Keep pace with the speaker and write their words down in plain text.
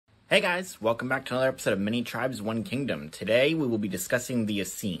Hey guys, welcome back to another episode of Many Tribes, One Kingdom. Today we will be discussing the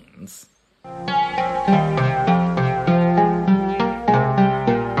Essenes.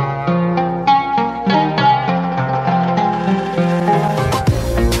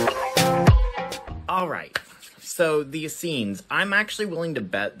 Alright, so the Essenes. I'm actually willing to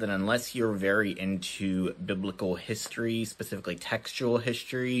bet that unless you're very into biblical history, specifically textual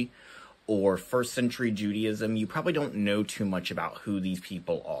history, or first century Judaism, you probably don't know too much about who these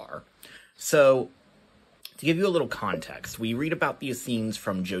people are. So, to give you a little context, we read about the Essenes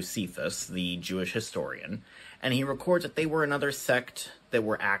from Josephus, the Jewish historian, and he records that they were another sect that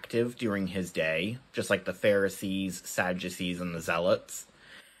were active during his day, just like the Pharisees, Sadducees, and the Zealots.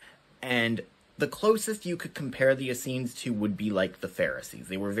 And the closest you could compare the Essenes to would be like the Pharisees.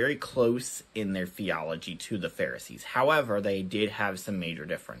 They were very close in their theology to the Pharisees. However, they did have some major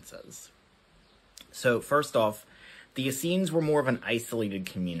differences. So, first off, the Essenes were more of an isolated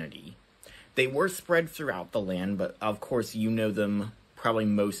community. They were spread throughout the land, but of course you know them probably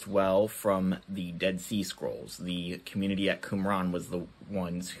most well from the Dead Sea Scrolls. The community at Qumran was the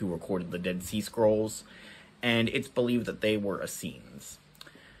ones who recorded the Dead Sea Scrolls, and it's believed that they were Essenes.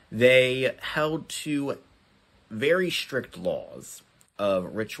 They held to very strict laws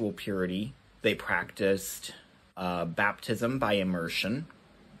of ritual purity. They practiced baptism by immersion.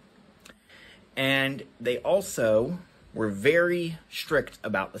 And they also were very strict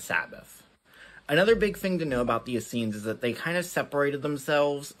about the Sabbath. Another big thing to know about the Essenes is that they kind of separated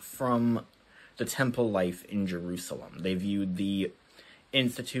themselves from the temple life in Jerusalem. They viewed the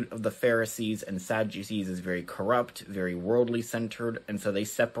institute of the Pharisees and Sadducees as very corrupt, very worldly centered, and so they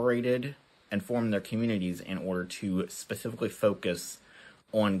separated and formed their communities in order to specifically focus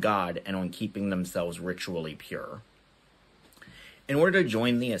on God and on keeping themselves ritually pure. In order to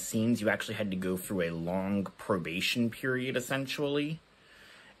join the Essenes, you actually had to go through a long probation period, essentially.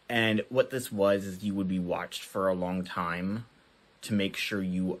 And what this was is you would be watched for a long time to make sure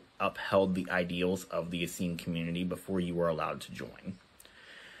you upheld the ideals of the Essene community before you were allowed to join.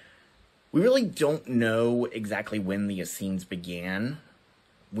 We really don't know exactly when the Essenes began.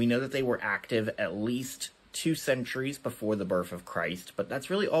 We know that they were active at least 2 centuries before the birth of Christ, but that's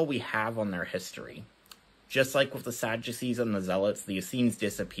really all we have on their history. Just like with the Sadducees and the Zealots, the Essenes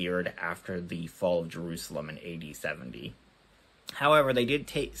disappeared after the fall of Jerusalem in AD 70. However,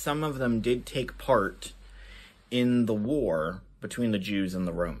 some of them did take part in the war between the Jews and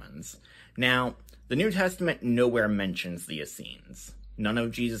the Romans. Now, the New Testament nowhere mentions the Essenes. None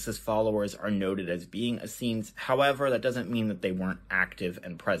of Jesus' followers are noted as being Essenes. However, that doesn't mean that they weren't active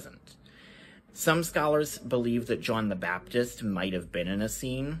and present. Some scholars believe that John the Baptist might have been an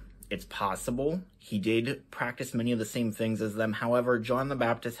Essene. It's possible. He did practice many of the same things as them. However, John the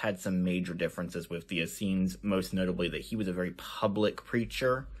Baptist had some major differences with the Essenes, most notably that he was a very public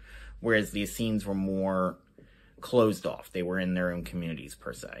preacher, whereas the Essenes were more closed off. They were in their own communities,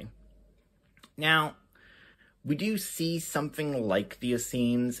 per se. Now, we do see something like the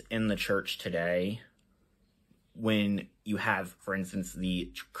Essenes in the church today when you have, for instance,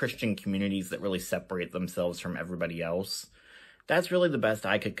 the Christian communities that really separate themselves from everybody else. That's really the best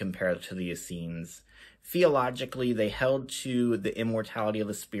I could compare to the Essenes. Theologically, they held to the immortality of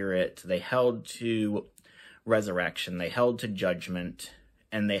the spirit, they held to resurrection, they held to judgment,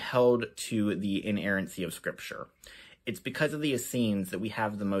 and they held to the inerrancy of Scripture. It's because of the Essenes that we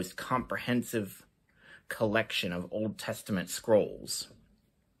have the most comprehensive collection of Old Testament scrolls.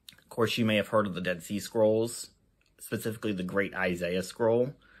 Of course, you may have heard of the Dead Sea Scrolls, specifically the Great Isaiah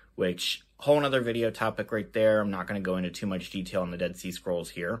Scroll, which, whole another video topic right there. I'm not going to go into too much detail on the Dead Sea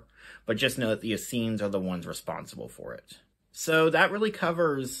Scrolls here, but just know that the Essenes are the ones responsible for it. So that really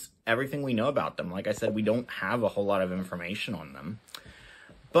covers everything we know about them. Like I said, we don't have a whole lot of information on them,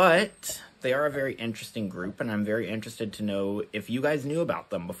 but they are a very interesting group, and I'm very interested to know if you guys knew about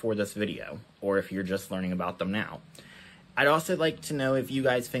them before this video, or if you're just learning about them now. I'd also like to know if you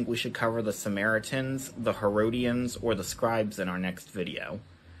guys think we should cover the Samaritans, the Herodians, or the Scribes in our next video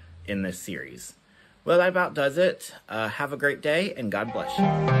in this series. Well, that about does it. Have a great day, and God bless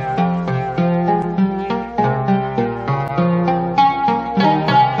you.